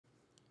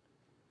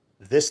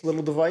This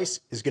little device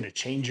is going to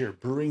change your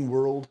brewing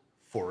world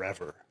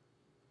forever.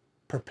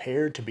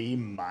 Prepare to be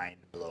mind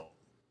blown.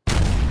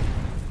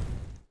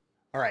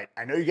 All right,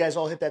 I know you guys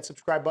all hit that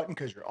subscribe button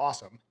because you're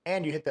awesome,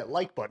 and you hit that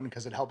like button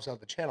because it helps out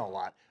the channel a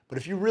lot. But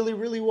if you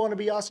really want to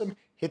be awesome,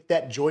 hit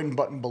that join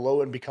button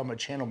below and become a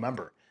channel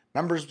member.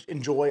 Members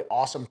enjoy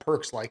awesome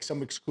perks like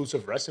some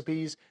exclusive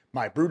recipes,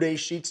 my brew day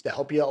sheets to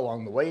help you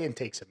along the way and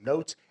take some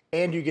notes,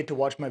 and you get to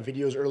watch my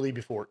videos early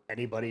before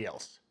anybody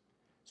else.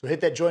 So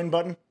hit that join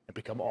button and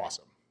become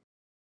awesome.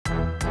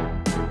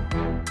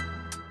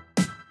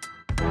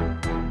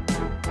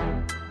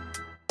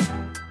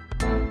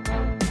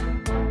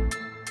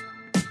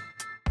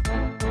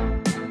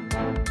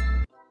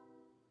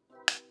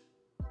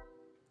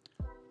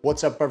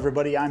 What's up,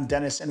 everybody? I'm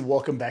Dennis and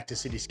welcome back to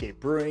Cityscape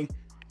Brewing.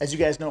 As you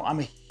guys know, I'm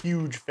a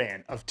huge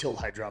fan of Tilt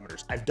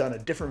Hydrometers. I've done a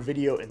different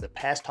video in the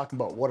past talking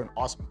about what an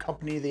awesome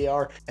company they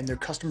are, and their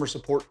customer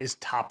support is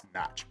top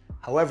notch.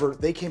 However,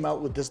 they came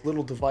out with this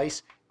little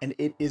device and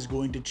it is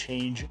going to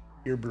change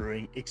your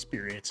brewing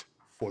experience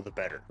for the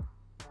better.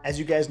 As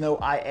you guys know,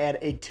 I add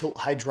a Tilt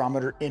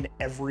Hydrometer in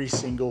every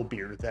single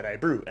beer that I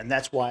brew, and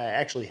that's why I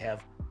actually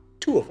have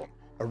two of them,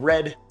 a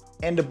red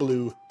and a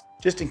blue,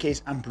 just in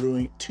case I'm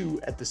brewing two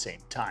at the same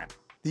time.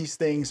 These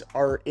things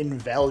are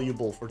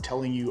invaluable for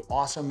telling you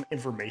awesome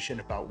information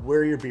about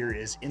where your beer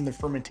is in the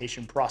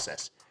fermentation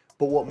process.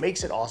 But what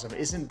makes it awesome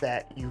isn't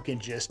that you can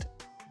just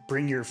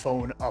bring your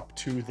phone up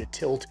to the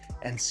tilt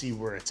and see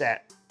where it's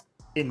at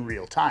in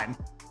real time,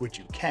 which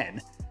you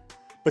can.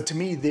 But to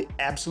me, the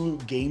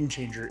absolute game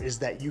changer is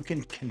that you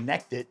can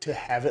connect it to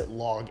have it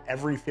log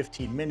every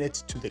 15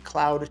 minutes to the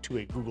cloud, to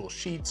a Google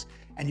Sheets,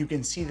 and you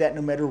can see that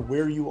no matter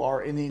where you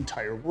are in the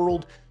entire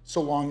world,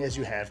 so long as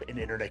you have an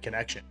internet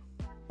connection.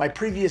 My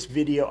previous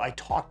video, I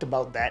talked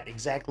about that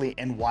exactly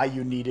and why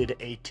you needed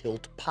a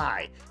Tilt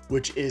Pi,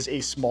 which is a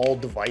small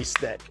device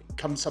that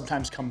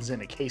sometimes comes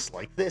in a case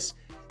like this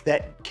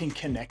that can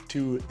connect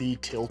to the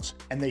Tilts,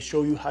 and they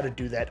show you how to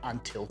do that on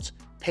Tilt's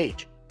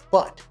page.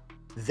 But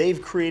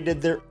they've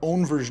created their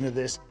own version of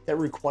this that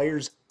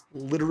requires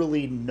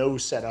literally no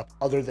setup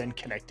other than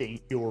connecting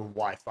your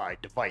Wi-Fi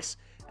device,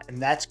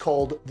 and that's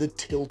called the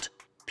Tilt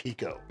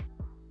Pico.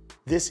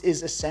 This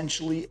is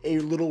essentially a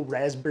little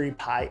Raspberry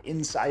Pi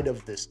inside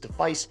of this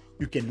device.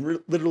 You can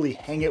literally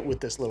hang it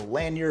with this little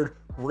lanyard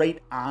right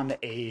on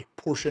a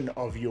portion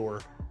of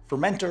your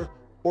fermenter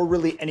or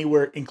really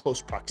anywhere in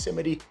close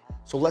proximity.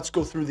 So let's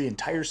go through the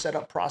entire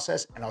setup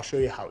process and I'll show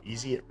you how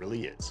easy it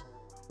really is.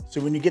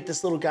 So when you get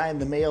this little guy in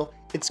the mail,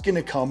 it's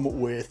gonna come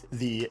with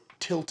the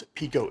Tilt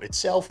Pico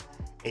itself,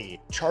 a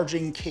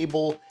charging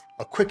cable,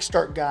 a quick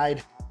start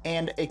guide,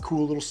 and a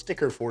cool little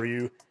sticker for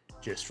you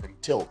just from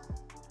Tilt.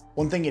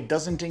 One thing it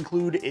doesn't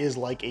include is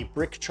like a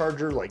brick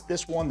charger like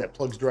this one that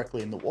plugs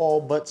directly in the wall,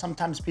 but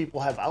sometimes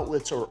people have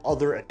outlets or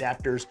other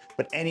adapters,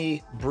 but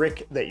any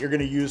brick that you're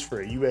gonna use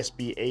for a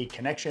USB-A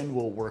connection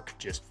will work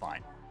just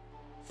fine.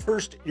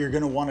 First, you're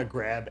gonna wanna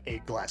grab a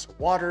glass of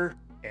water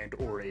and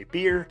or a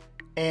beer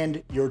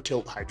and your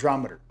Tilt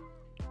Hydrometer.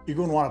 You're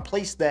going to want to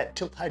place that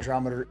Tilt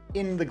Hydrometer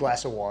in the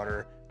glass of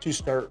water to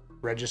start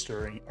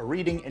registering a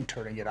reading and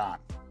turning it on.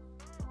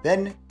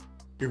 Then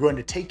you're going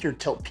to take your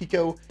Tilt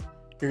Pico,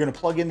 you're going to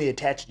plug in the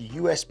attached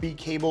USB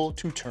cable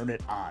to turn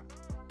it on.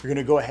 You're going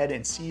to go ahead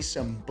and see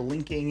some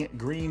blinking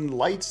green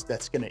lights.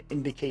 That's going to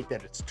indicate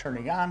that it's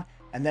turning on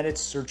and that it's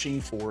searching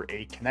for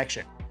a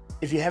connection.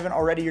 If you haven't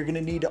already, you're going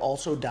to need to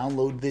also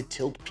download the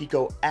Tilt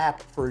Pico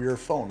app for your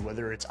phone,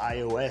 whether it's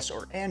iOS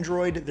or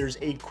Android. There's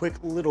a quick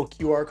little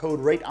QR code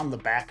right on the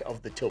back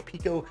of the Tilt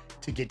Pico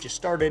to get you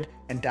started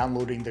and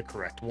downloading the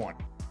correct one.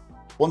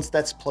 Once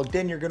that's plugged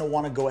in, you're going to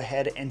want to go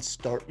ahead and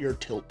start your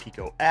Tilt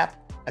Pico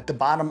app. At the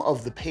bottom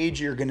of the page,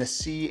 you're going to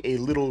see a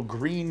little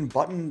green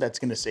button that's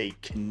going to say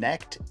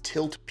Connect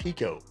Tilt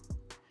Pico.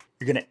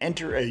 You're going to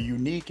enter a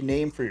unique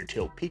name for your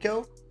Tilt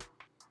Pico.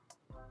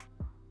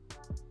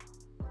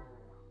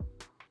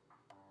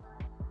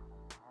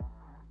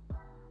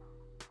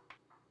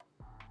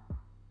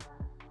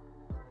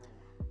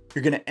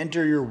 You're going to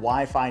enter your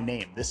Wi-Fi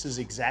name. This is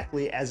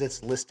exactly as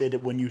it's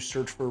listed when you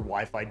search for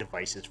Wi-Fi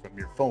devices from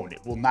your phone. It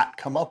will not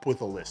come up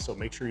with a list, so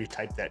make sure you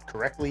type that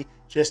correctly,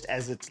 just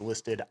as it's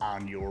listed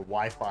on your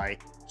Wi-Fi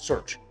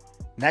search.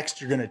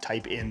 Next, you're going to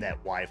type in that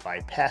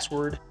Wi-Fi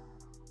password.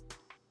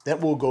 Then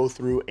we'll go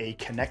through a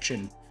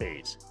connection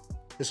phase.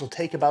 This will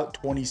take about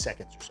 20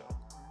 seconds or so.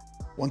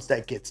 Once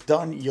that gets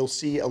done, you'll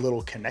see a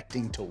little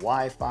connecting to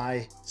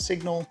Wi-Fi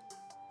signal,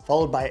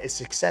 followed by a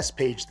success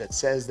page that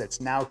says that's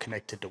now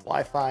connected to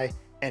Wi-Fi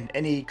and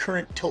any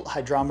current Tilt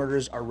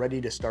Hydrometers are ready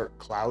to start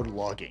cloud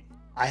logging.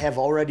 I have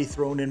already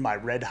thrown in my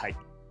red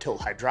Tilt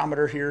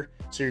Hydrometer here,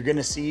 so you're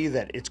gonna see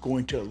that it's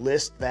going to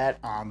list that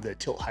on the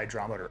Tilt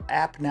Hydrometer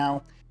app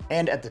now,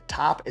 and at the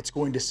top it's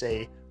going to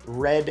say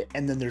red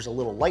and then there's a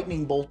little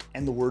lightning bolt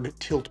and the word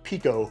Tilt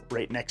Pico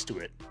right next to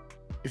it.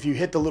 If you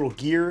hit the little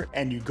gear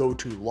and you go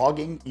to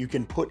logging, you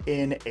can put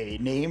in a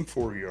name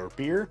for your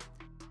beer.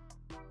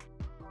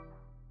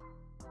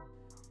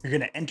 You're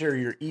going to enter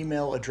your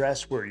email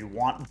address where you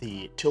want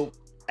the Tilt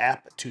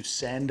app to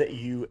send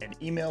you an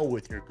email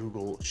with your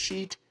Google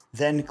Sheet.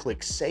 Then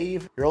click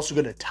Save. You're also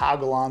going to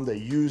toggle on the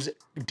Use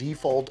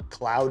Default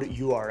Cloud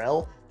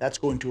URL. That's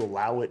going to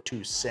allow it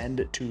to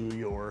send to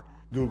your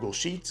Google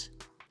Sheets.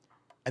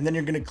 And then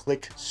you're going to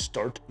click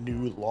Start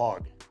New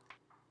Log.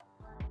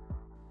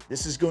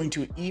 This is going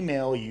to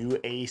email you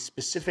a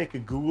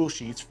specific Google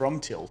Sheets from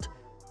Tilt,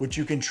 which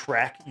you can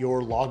track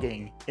your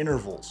logging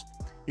intervals.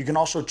 You can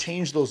also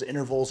change those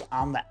intervals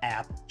on the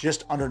app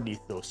just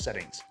underneath those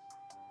settings.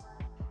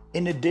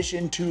 In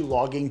addition to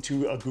logging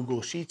to a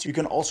Google Sheets, you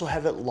can also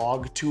have it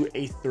log to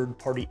a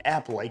third-party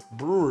app like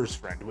Brewer's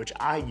Friend, which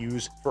I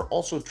use for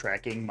also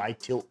tracking my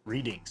Tilt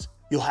readings.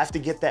 You'll have to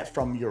get that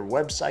from your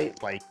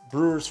website. Like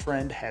Brewer's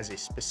Friend has a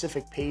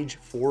specific page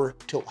for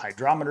Tilt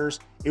hydrometers.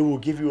 It will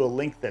give you a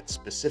link that's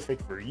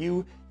specific for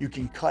you. You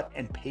can cut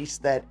and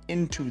paste that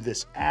into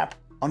this app.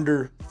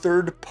 Under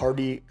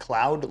third-party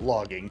cloud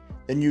logging,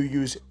 then you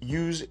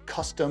use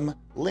custom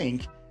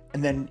link,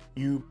 and then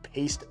you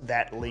paste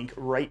that link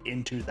right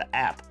into the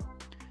app.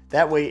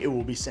 That way it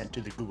will be sent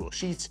to the Google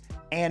Sheets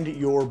and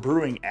your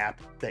brewing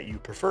app that you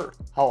prefer.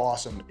 How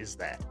awesome is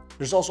that?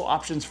 There's also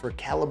options for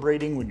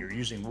calibrating when you're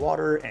using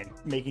water and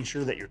making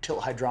sure that your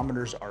Tilt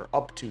hydrometers are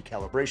up to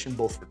calibration,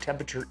 both for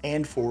temperature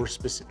and for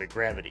specific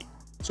gravity.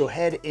 So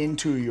head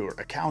into your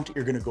account,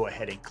 you're gonna go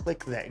ahead and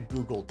click that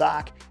Google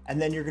Doc,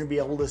 and then you're gonna be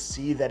able to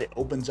see that it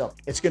opens up.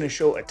 It's gonna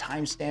show a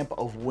timestamp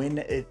of when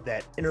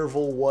that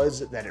interval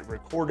was that it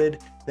recorded.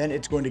 Then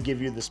it's going to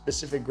give you the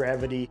specific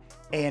gravity,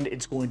 and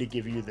it's going to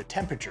give you the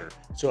temperature.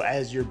 So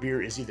as your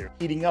beer is either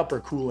heating up or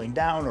cooling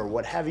down or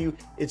what have you,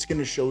 it's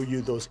gonna show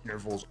you those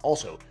intervals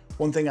also.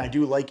 One thing I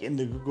do like in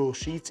the Google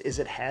Sheets is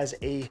it has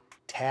a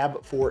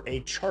tab for a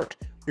chart.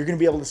 You're going to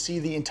be able to see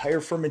the entire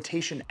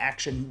fermentation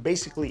action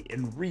basically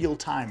in real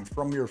time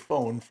from your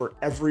phone for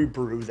every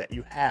brew that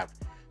you have.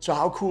 So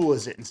how cool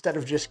is it? Instead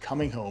of just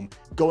coming home,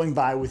 going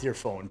by with your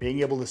phone, being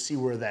able to see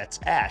where that's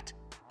at,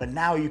 but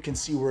now you can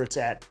see where it's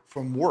at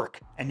from work,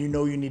 and you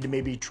know you need to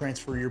maybe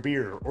transfer your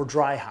beer or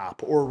dry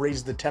hop or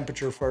raise the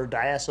temperature for a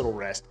diacetyl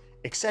rest,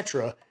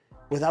 etc.,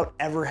 without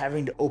ever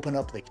having to open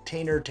up the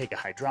container, take a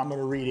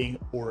hydrometer reading,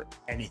 or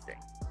anything.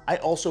 I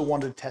also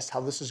wanted to test how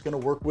this is going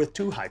to work with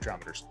 2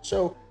 hydrometers.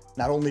 So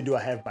not only do I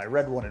have my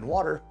red one in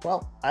water,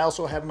 well, I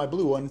also have my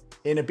blue one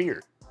in a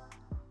beer.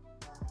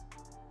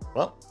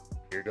 Well,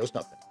 here goes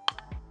nothing.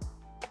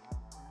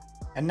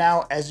 And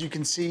now, as you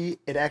can see,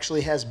 it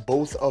actually has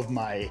both of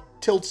my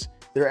tilts.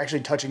 They're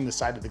actually touching the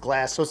side of the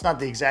glass, so it's not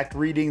the exact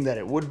reading that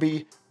it would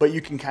be, but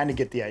you can kind of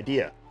get the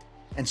idea.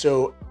 And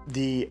so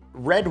the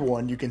red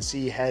one you can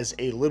see has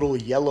a little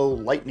yellow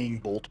lightning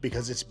bolt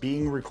because it's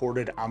being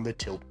recorded on the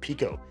Tilt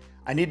Pico.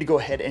 I need to go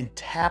ahead and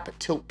tap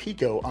Tilt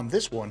Pico on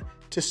this one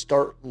to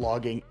start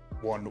logging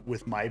one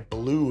with my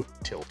blue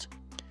tilt.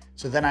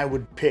 So then I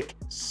would pick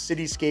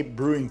Cityscape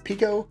Brewing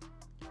Pico.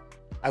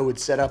 I would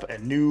set up a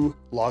new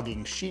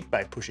logging sheet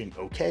by pushing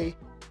OK,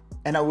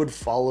 and I would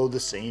follow the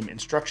same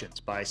instructions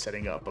by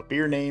setting up a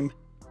beer name.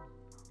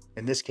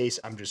 In this case,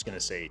 I'm just going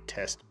to say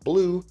test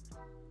blue,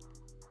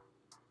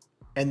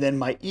 and then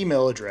my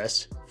email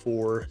address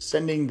for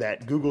sending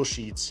that Google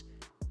Sheets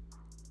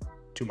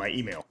to my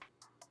email.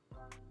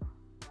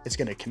 It's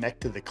going to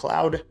connect to the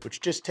cloud, which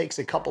just takes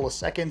a couple of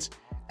seconds.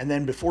 And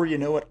then before you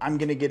know it, I'm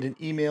going to get an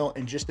email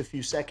in just a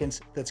few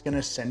seconds that's going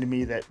to send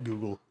me that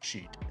Google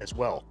Sheet as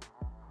well.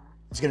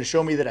 It's going to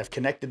show me that I've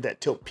connected that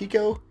Tilt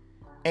Pico,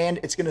 and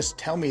it's going to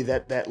tell me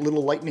that that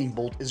little lightning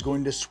bolt is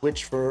going to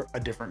switch for a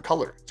different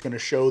color. It's going to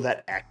show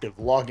that active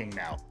logging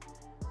now.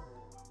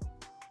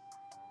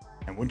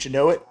 And wouldn't you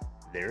know it,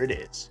 there it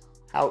is.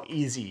 How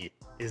easy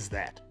is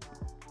that?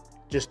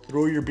 Just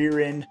throw your beer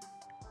in,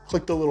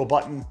 click the little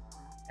button,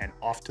 and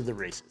off to the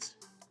races.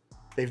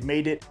 They've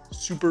made it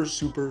super,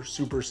 super,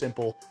 super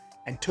simple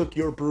and took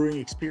your brewing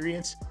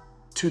experience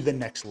to the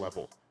next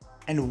level.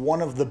 And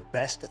one of the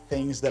best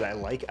things that I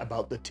like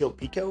about the Tilt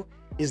Pico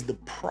is the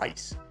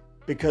price,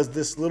 because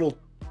this little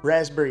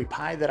Raspberry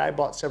Pi that I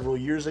bought several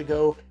years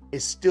ago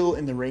is still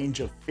in the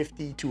range of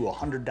 $50 to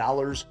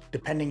 $100,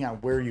 depending on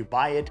where you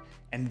buy it.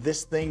 And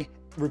this thing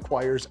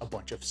requires a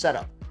bunch of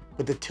setup.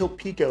 But the Tilt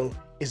Pico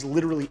is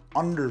literally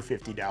under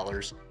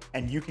 $50,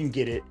 and you can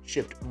get it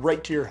shipped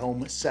right to your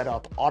home, set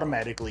up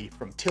automatically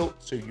from Tilt,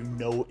 so you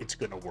know it's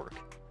gonna work.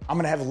 I'm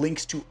gonna have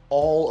links to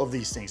all of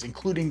these things,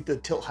 including the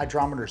Tilt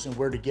hydrometers and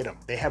where to get them.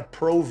 They have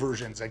pro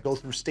versions that go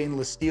through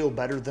stainless steel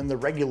better than the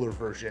regular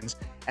versions,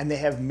 and they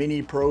have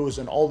mini pros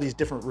and all these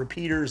different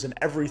repeaters and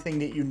everything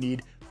that you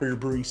need for your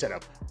brewing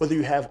setup. Whether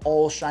you have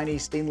all shiny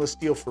stainless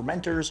steel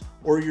fermenters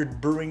or you're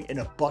brewing in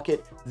a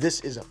bucket, this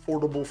is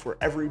affordable for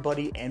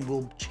everybody and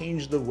will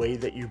change the way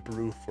that you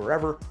brew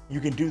forever. You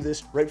can do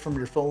this right from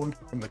your phone,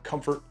 from the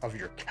comfort of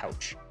your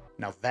couch.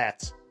 Now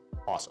that's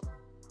awesome.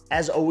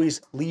 As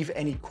always, leave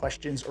any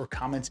questions or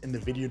comments in the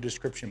video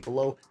description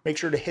below. Make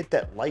sure to hit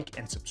that like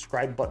and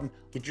subscribe button.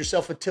 Get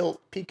yourself a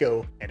Tilt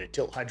Pico and a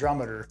Tilt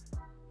Hydrometer.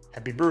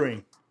 Happy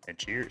brewing and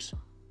cheers.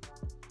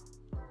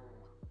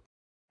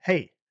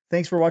 Hey,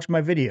 thanks for watching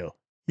my video.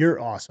 You're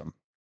awesome.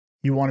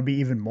 You want to be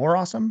even more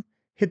awesome?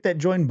 Hit that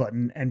join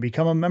button and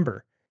become a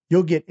member.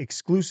 You'll get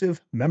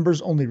exclusive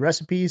members-only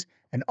recipes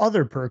and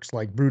other perks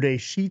like Brew Day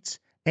sheets,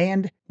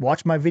 and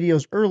watch my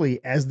videos early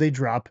as they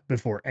drop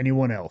before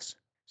anyone else.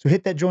 So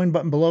hit that join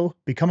button below,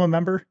 become a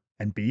member,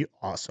 and be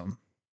awesome.